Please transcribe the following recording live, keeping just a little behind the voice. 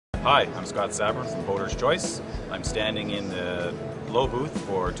Hi, I'm Scott Sabrin from Boater's Choice. I'm standing in the Lowe booth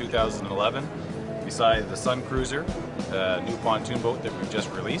for 2011 beside the Suncruiser, a new pontoon boat that we've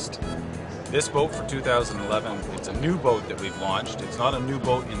just released. This boat for 2011, it's a new boat that we've launched. It's not a new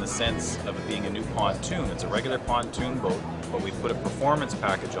boat in the sense of it being a new pontoon. It's a regular pontoon boat, but we've put a performance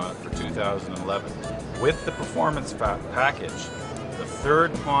package on it for 2011. With the performance package, the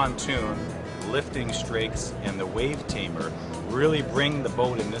third pontoon, lifting strakes, and the wave tamer really bring the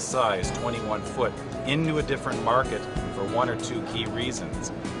boat in this size, 21 foot, into a different market for one or two key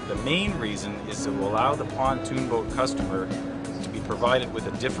reasons. The main reason is to allow the pontoon boat customer to be provided with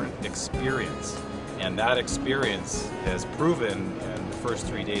a different experience. And that experience has proven in the first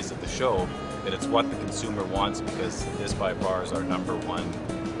 3 days of the show that it's what the consumer wants, because this by far is our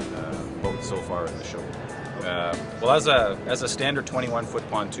 #1 boat so far in the show. Well, as a standard 21-foot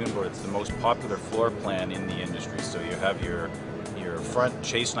pontoon boat, it's the most popular floor plan in the industry. So you have your front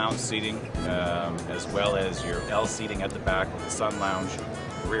chase lounge seating, as well as your L seating at the back with the sun lounge,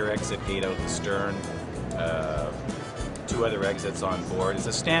 rear exit gate out the stern, 2 other exits on board. It's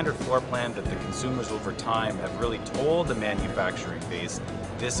a standard floor plan that the consumers over time have really told the manufacturing base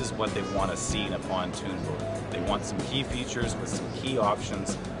this is what they want to see in a pontoon boat. They want some key features with some key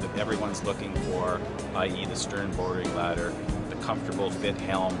options that everyone's looking for, i.e. the stern boarding ladder, the comfortable fit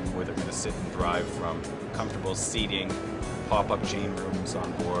helm where they're going to sit and drive from, comfortable seating, pop-up chain rooms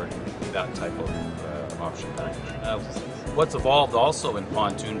on board, that type of option package. What's evolved also in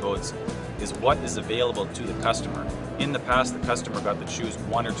pontoon boats is what is available to the customer. In the past, the customer got to choose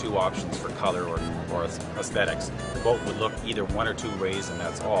 1 or 2 options for color or aesthetics. The boat would look either 1 or 2 ways, and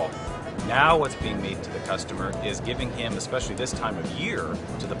that's all. Now what's being made to the customer is giving him, especially this time of year,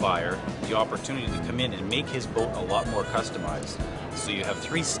 to the buyer, the opportunity to come in and make his boat a lot more customized. So you have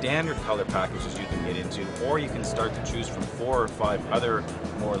 3 standard color packages you can get into, or you can start to choose from 4 or 5 other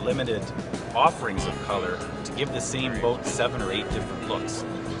more limited offerings of color to give the same boat 7 or 8 different looks.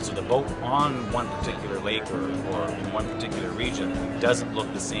 So the boat on one particular lake or in one particular region doesn't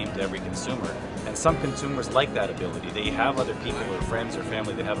look the same to every consumer. And some consumers like that ability. They have other people or friends or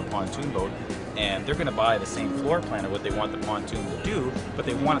family that have a pontoon boat, and they're going to buy the same floor plan of what they want the pontoon to do, but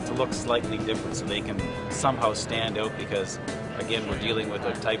they want it to look slightly different so they can somehow stand out, because again, we're dealing with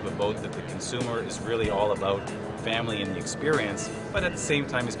a type of boat that the consumer is really all about family and the experience, but at the same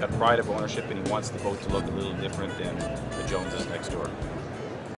time he's got pride of ownership and he wants the boat to look a little different than the Joneses next door.